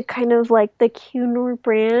adding to kind of like the Cunor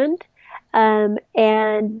brand. I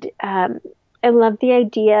love the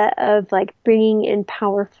idea of like bringing in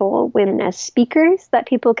powerful women as speakers that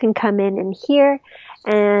people can come in and hear,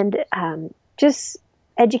 and just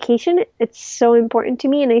education. It's so important to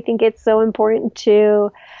me, and I think it's so important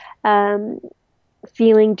to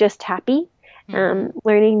feeling just happy.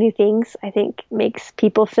 Learning new things, I think, makes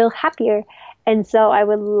people feel happier. And so I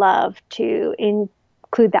would love to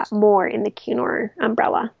include that more in the Cunor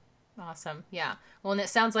umbrella. Awesome. Yeah. Well, and it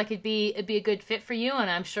sounds like it'd be a good fit for you, and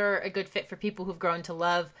I'm sure a good fit for people who've grown to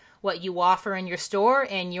love what you offer in your store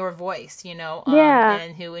and your voice,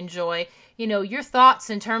 and who enjoy, your thoughts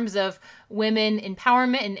in terms of women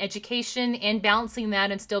empowerment and education and balancing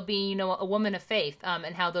that and still being, a woman of faith,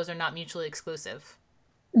 and how those are not mutually exclusive.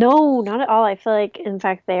 No, not at all. I feel like, in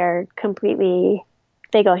fact, they go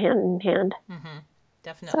hand in hand. Mm-hmm.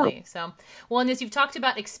 Definitely. So, well, and as you've talked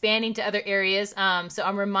about expanding to other areas, so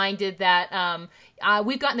I'm reminded that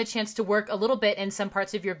we've gotten the chance to work a little bit in some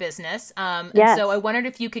parts of your business. Yes. And so I wondered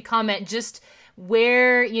if you could comment just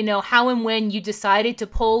where, how and when you decided to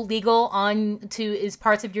pull legal on to as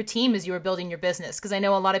parts of your team as you were building your business. Because I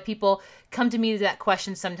know a lot of people come to me with that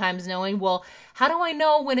question sometimes knowing, well, how do I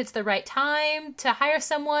know when it's the right time to hire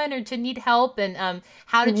someone or to need help? And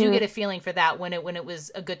how did you get a feeling for that when it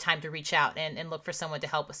was a good time to reach out and look for someone to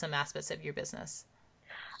help with some aspects of your business?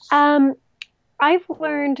 I've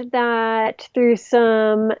learned that through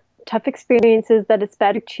some tough experiences that it's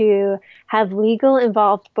better to have legal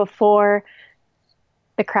involved before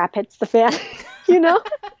the crap hits the fan.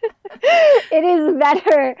 It is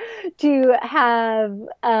better to have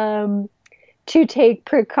to take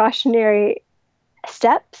precautionary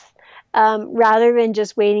steps rather than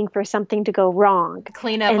just waiting for something to go wrong.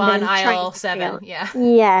 Clean up on aisle 7. Yeah.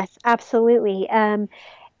 Yes, absolutely. And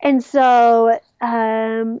so,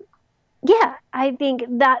 yeah, I think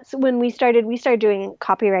that's when we started doing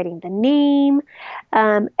copywriting the name,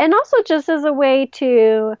 and also just as a way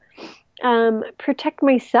to protect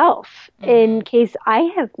myself in case I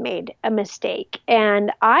have made a mistake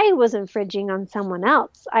and I was infringing on someone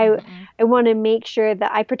else. I want to make sure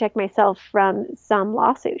that I protect myself from some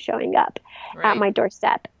lawsuit showing up at my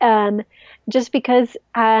doorstep. Just because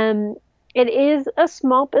it is a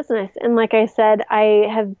small business. And like I said, I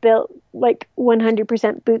have built like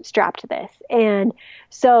 100% bootstrapped this. And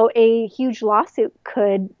so a huge lawsuit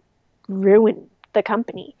could ruin the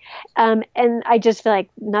company. And I just feel like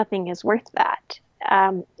nothing is worth that.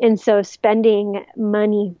 And so spending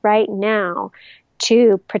money right now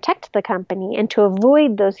to protect the company and to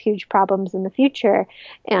avoid those huge problems in the future,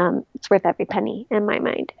 it's worth every penny in my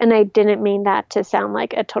mind. And I didn't mean that to sound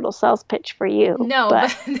like a total sales pitch for you. No,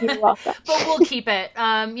 but you're welcome. But we'll keep it.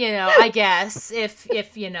 I guess if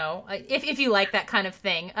you like that kind of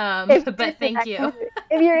thing. But thank you.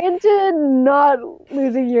 If you're into not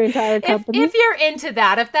losing your entire company, if you're into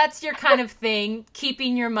that, if that's your kind of thing,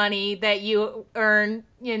 keeping your money that you earn,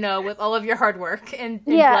 with all of your hard work and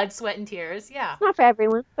blood, sweat, and tears. Yeah. Not for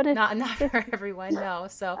everyone, but it's not for everyone. No.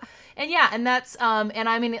 So, and that's, and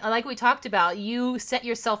I mean, like we talked about, you set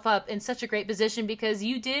yourself up in such a great position because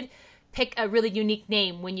you did pick a really unique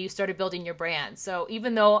name when you started building your brand. So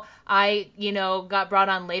even though I, got brought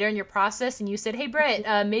on later in your process and you said, hey, Britt,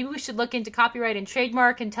 maybe we should look into copyright and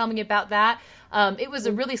trademark and tell me about that. It was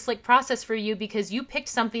a really slick process for you because you picked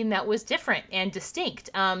something that was different and distinct,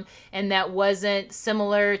 and that wasn't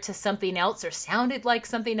similar to something else or sounded like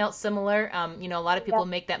something else similar. A lot of people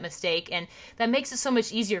make that mistake, and that makes it so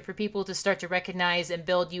much easier for people to start to recognize and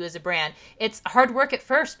build you as a brand. It's hard work at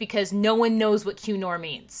first because no one knows what QNOR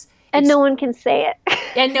means. And no one can say it.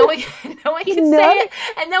 And no one can say it.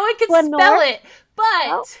 And no one can spell it.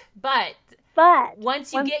 But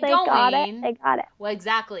once you get going, they got it. Well,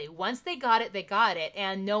 exactly. Once they got it, they got it.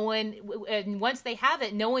 And once they have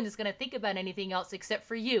it, no one is going to think about anything else except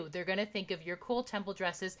for you. They're going to think of your cool temple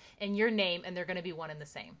dresses and your name, and they're going to be one and the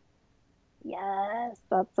same. Yes,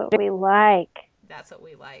 that's what we like. That's what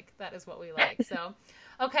we like. That is what we like. So,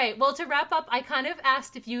 okay. Well, to wrap up, I kind of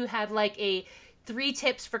asked if you had like 3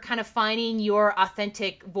 tips for kind of finding your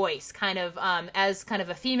authentic voice, kind of as kind of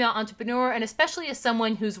a female entrepreneur, and especially as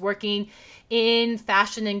someone who's working in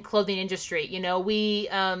fashion and clothing industry. We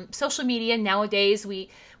social media nowadays, we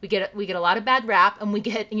get a lot of bad rap, and we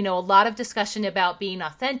get a lot of discussion about being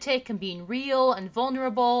authentic and being real and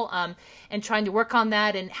vulnerable, and trying to work on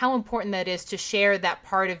that, and how important that is to share that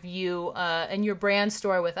part of you and your brand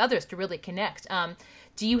story with others to really connect.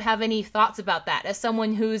 Do you have any thoughts about that as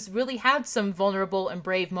someone who's really had some vulnerable and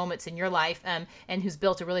brave moments in your life, and who's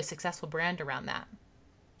built a really successful brand around that?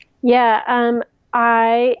 Yeah,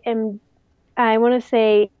 I want to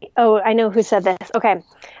say, I know who said this. Okay.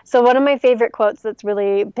 So one of my favorite quotes that's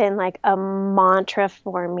really been like a mantra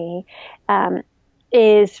for me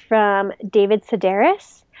is from David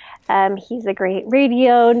Sedaris. He's a great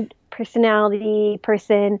radio personality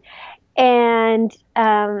person. And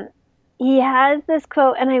he has this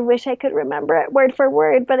quote, and I wish I could remember it word for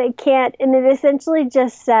word, but I can't. And it essentially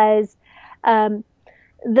just says,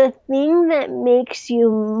 the thing that makes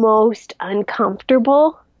you most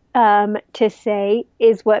uncomfortable to say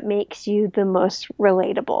is what makes you the most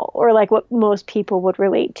relatable, or like what most people would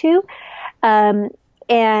relate to.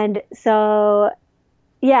 And so,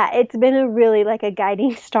 yeah, it's been a really like a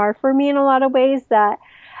guiding star for me in a lot of ways, that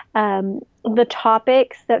the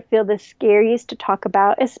topics that feel the scariest to talk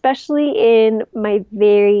about, especially in my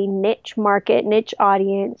very niche market, niche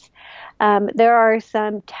audience, there are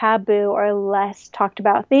some taboo or less talked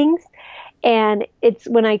about things. And it's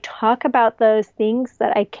when I talk about those things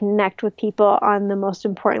that I connect with people on the most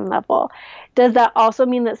important level. Does that also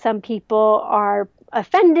mean that some people are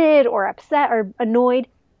offended or upset or annoyed?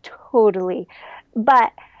 Totally.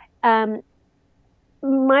 But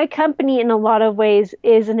my company in a lot of ways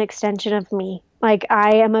is an extension of me. Like,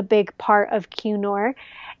 I am a big part of QNOR,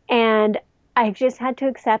 and I've just had to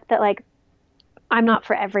accept that, like, I'm not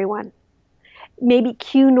for everyone. Maybe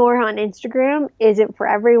QNOR on Instagram isn't for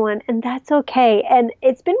everyone, and that's okay. And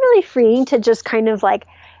it's been really freeing to just kind of like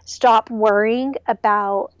stop worrying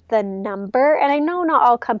about the number. And I know not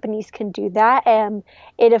all companies can do that.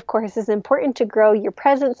 It, of course, is important to grow your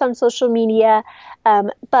presence on social media. But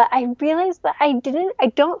I realized that I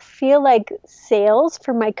don't feel like sales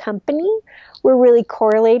for my company were really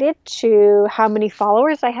correlated to how many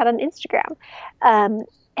followers I had on Instagram.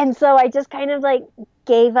 And so I just kind of like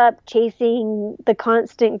gave up chasing the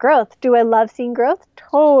constant growth. Do I love seeing growth?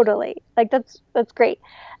 Totally. Like that's great.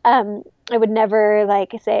 I would never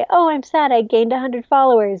like say, "Oh, I'm sad I gained 100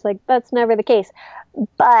 followers." Like that's never the case.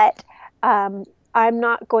 But I'm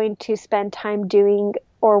not going to spend time doing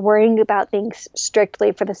or worrying about things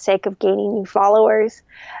strictly for the sake of gaining new followers.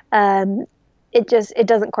 It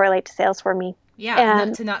doesn't correlate to sales for me.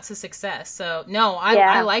 Yeah, not to success. So no,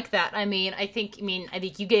 I like that. I think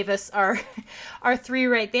you gave us our our three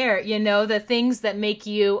right there. You know, the things that make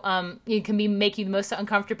you make you the most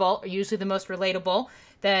uncomfortable are usually the most relatable.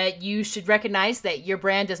 That you should recognize that your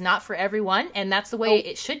brand is not for everyone, and that's the way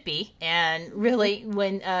it should be. And really,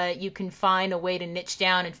 when you can find a way to niche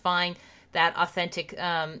down and find that authentic,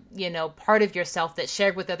 part of yourself that's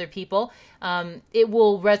shared with other people, it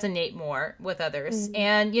will resonate more with others. Mm-hmm.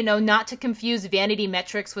 And, not to confuse vanity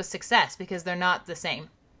metrics with success, because they're not the same.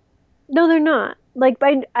 No, they're not. Like,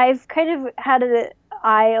 I've kind of had an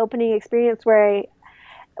eye-opening experience where I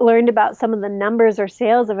learned about some of the numbers or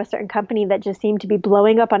sales of a certain company that just seemed to be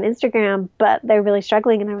blowing up on Instagram, but they're really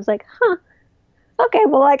struggling. And I was like, okay,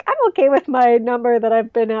 well, like, I'm okay with my number that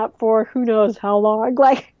I've been at for who knows how long.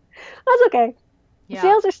 Like, that's okay. Yeah.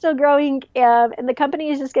 Sales are still growing, and the company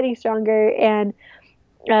is just getting stronger, and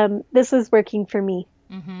this is working for me.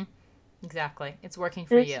 Mm-hmm. Exactly. It's working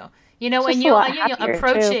for you. When you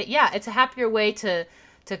approach it, it's a happier way to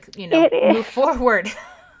move forward.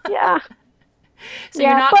 Yeah. So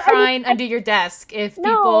you're not crying under your desk if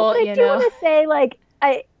people, I do want to say, like,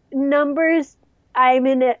 numbers, I'm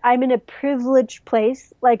in a privileged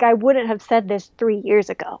place. Like, I wouldn't have said this 3 years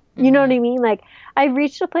ago. You know what I mean? Like, I've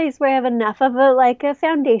reached a place where I have enough of a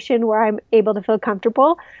foundation where I'm able to feel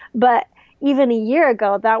comfortable. But even a year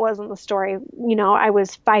ago, that wasn't the story. I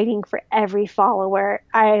was fighting for every follower.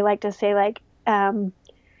 I like to say, like,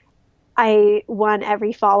 I won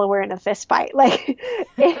every follower in a fist fight. Like,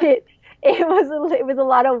 it was a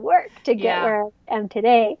lot of work to get where I am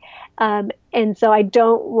today. And so I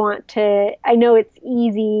don't want to, I know it's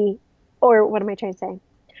easy, or what am I trying to say?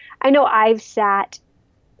 I know I've sat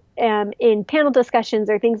in panel discussions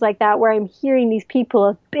or things like that where I'm hearing these people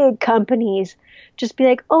of big companies just be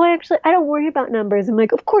like, "Oh, I don't worry about numbers." I'm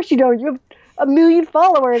like, "Of course you don't. You have 1 million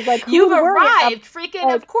followers. Like, you've arrived. Freaking,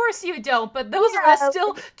 like, of course you don't. But those of us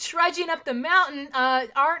still trudging up the mountain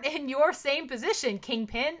aren't in your same position,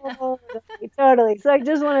 Kingpin." Totally. So I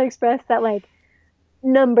just want to express that, like,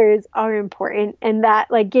 numbers are important, and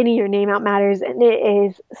that, like, getting your name out matters, and it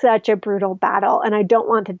is such a brutal battle. And I don't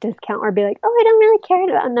want to discount or be like, "Oh, I don't really care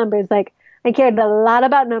about numbers." Like, I cared a lot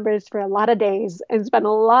about numbers for a lot of days and spent a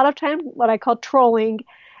lot of time what I call trolling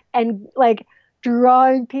and, like,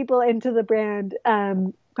 drawing people into the brand.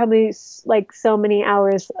 Probably like so many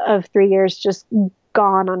hours of 3 years just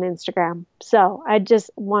gone on Instagram. So I just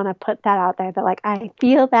want to put that out there that, like, I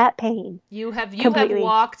feel that pain. You have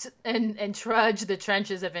walked and trudged the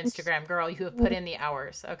trenches of Instagram, girl. You have put in the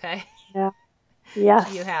hours. Okay. Yeah.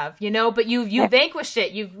 Yes. You have, but you've vanquished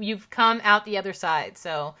it. You've come out the other side.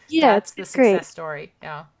 So that's the success story.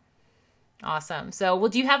 Yeah. Awesome. So, well,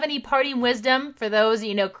 do you have any parting wisdom for those,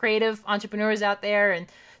 creative entrepreneurs out there, and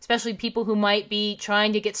especially people who might be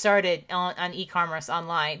trying to get started on e-commerce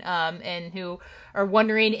online, and who are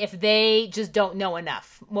wondering if they just don't know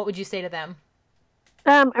enough? What would you say to them?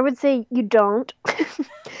 I would say you don't.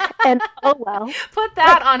 And oh well. Put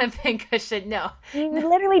that on a pincushion. No. You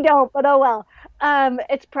literally don't, but oh well.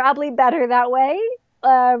 It's probably better that way.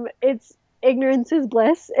 It's ignorance is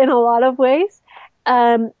bliss in a lot of ways.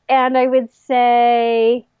 And I would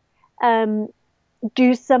say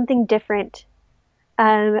do something different.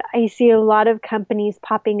 I see a lot of companies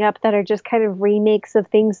popping up that are just kind of remakes of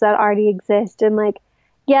things that already exist. And, like,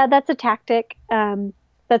 yeah, that's a tactic.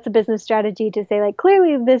 That's a business strategy to say, like,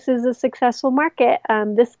 clearly this is a successful market.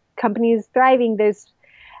 This company is thriving.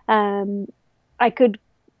 I could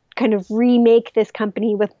kind of remake this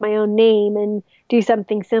company with my own name and do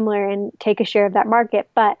something similar and take a share of that market.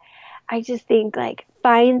 But I just think, like,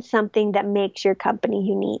 find something that makes your company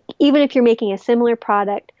unique. Even if you're making a similar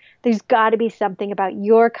product, there's got to be something about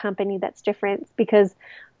your company that's different, because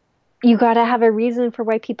you got to have a reason for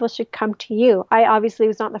why people should come to you. I obviously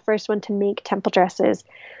was not the first one to make temple dresses.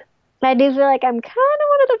 I do feel like I'm kind of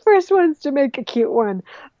one of the first ones to make a cute one,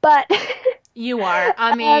 but you are.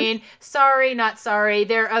 I mean, sorry, not sorry.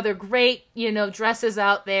 There are other great, dresses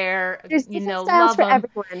out there. There's love for them.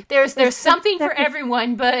 Everyone. There's something for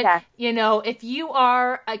everyone, but if you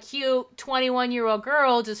are a cute 21-year-old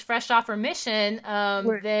girl just fresh off her mission,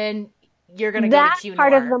 then you're going to go to Q Noir.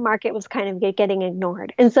 That part of the market was kind of getting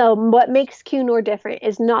ignored. And so what makes Q Noir different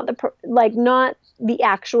is not not the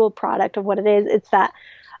actual product of what it is. It's that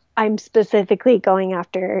I'm specifically going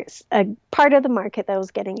after a part of the market that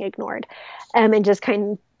was getting ignored, and just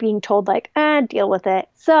kind of being told like, deal with it.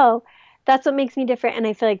 So that's what makes me different. And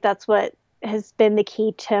I feel like that's what has been the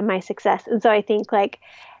key to my success. And so I think like,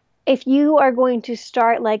 if you are going to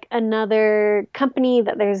start like another company,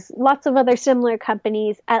 that there's lots of other similar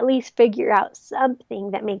companies, at least figure out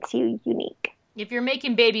something that makes you unique. If you're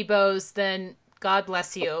making baby bows, then God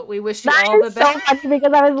bless you. We wish you all the best. That is so funny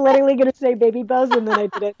because I was literally going to say baby bows and then I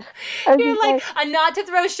didn't. You're like, not to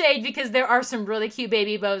throw shade, because there are some really cute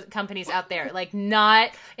baby bow companies out there. Like,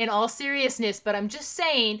 not in all seriousness, but I'm just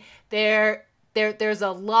saying there's a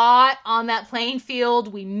lot on that playing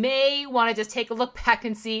field. We may want to just take a look back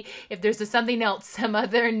and see if there's something else, some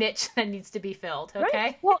other niche that needs to be filled. Okay.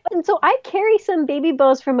 Right. Well, and so I carry some baby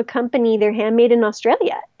bows from a company. They're handmade in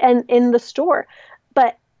Australia and in the store,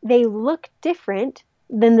 but they look different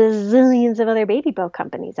than the zillions of other baby bow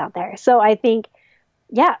companies out there. So I think,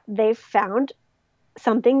 yeah, they've found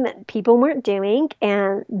something that people weren't doing.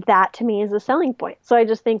 And that to me is a selling point. So I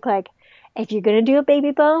just think like, if you're going to do a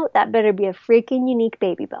baby bow, that better be a freaking unique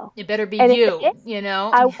baby bow. It better be you, you know?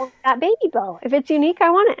 I want that baby bow. If it's unique, I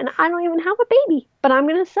want it. And I don't even have a baby, but I'm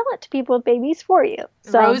going to sell it to people with babies for you.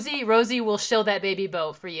 So Rosie will shill that baby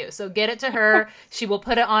bow for you. So get it to her. She will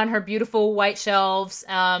put it on her beautiful white shelves,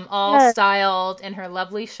 all styled in her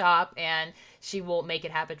lovely shop, and she will make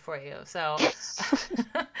it happen for you. So,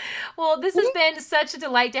 well, this has been such a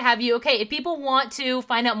delight to have you. Okay, if people want to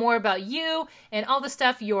find out more about you and all the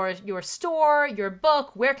stuff, your store, your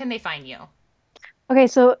book, where can they find you? Okay,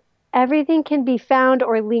 so everything can be found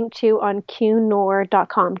or linked to on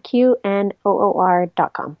qnoor.com,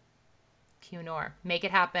 QNOOR.com. QNOOR. Make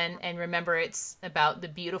it happen. And remember, it's about the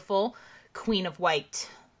beautiful Queen of White.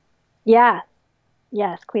 Yeah.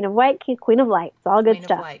 Yes, Queen of White, Queen of Light. It's all good Queen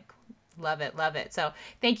stuff. Of Light. Love it, love it. So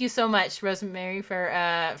thank you so much, Rosemary, for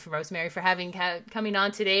coming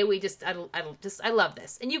on today. I love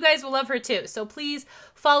this, and you guys will love her too. So please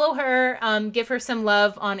follow her, give her some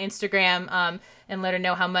love on Instagram, and let her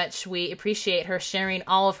know how much we appreciate her sharing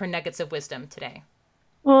all of her nuggets of wisdom today.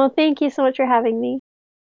 Well, thank you so much for having me.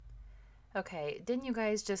 Okay, didn't you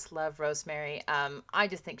guys just love Rosemary? I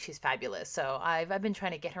just think she's fabulous. So I've been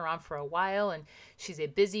trying to get her on for a while, and she's a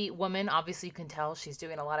busy woman. Obviously, you can tell she's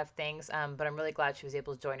doing a lot of things, but I'm really glad she was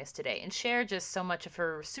able to join us today and share just so much of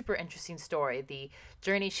her super interesting story, the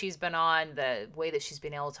journey she's been on, the way that she's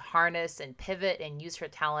been able to harness and pivot and use her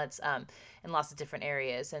talents in lots of different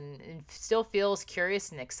areas, and still feels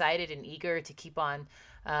curious and excited and eager to keep on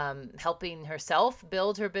helping herself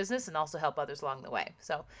build her business and also help others along the way.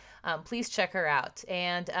 So please check her out.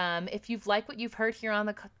 And if you've liked what you've heard here on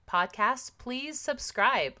the podcast, please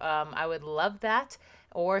subscribe. I would love that.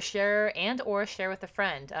 Or share with a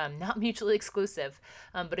friend. Not mutually exclusive.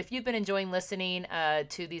 But if you've been enjoying listening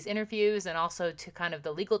to these interviews and also to kind of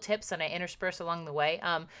the legal tips that I intersperse along the way,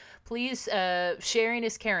 please, sharing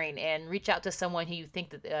is caring, and reach out to someone who you think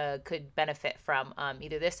that could benefit from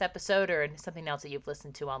either this episode or something else that you've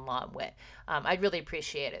listened to on Law and Wit. I'd really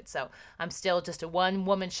appreciate it. So I'm still just a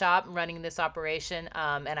one-woman shop running this operation,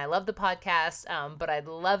 and I love the podcast, but I'd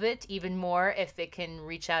love it even more if it can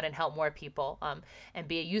reach out and help more people, and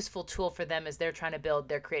be a useful tool for them as they're trying to build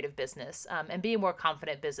their creative business, and be a more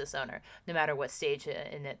confident business owner, no matter what stage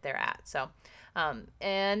in it they're at. So,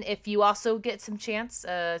 and if you also get some chance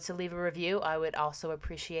to leave a review, I would also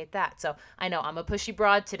appreciate that. So I know I'm a pushy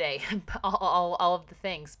broad today, all of the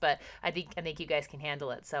things, but I think you guys can handle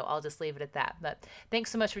it. So I'll just leave it at that. But thanks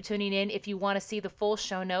so much for tuning in. If you want to see the full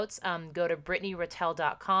show notes, go to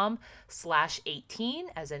BrittanyRattell.com/18,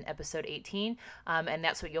 as in episode 18. And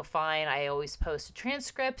that's what you'll find. I always post a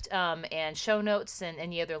transcript and show notes and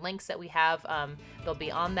any other links that we have. They'll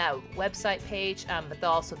be on that website page, but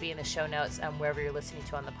they'll also be in the show notes wherever you're listening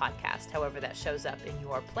to on the podcast, however that shows up in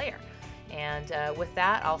your player. And with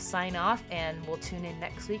that, I'll sign off, and we'll tune in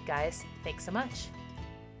next week, guys. Thanks so much.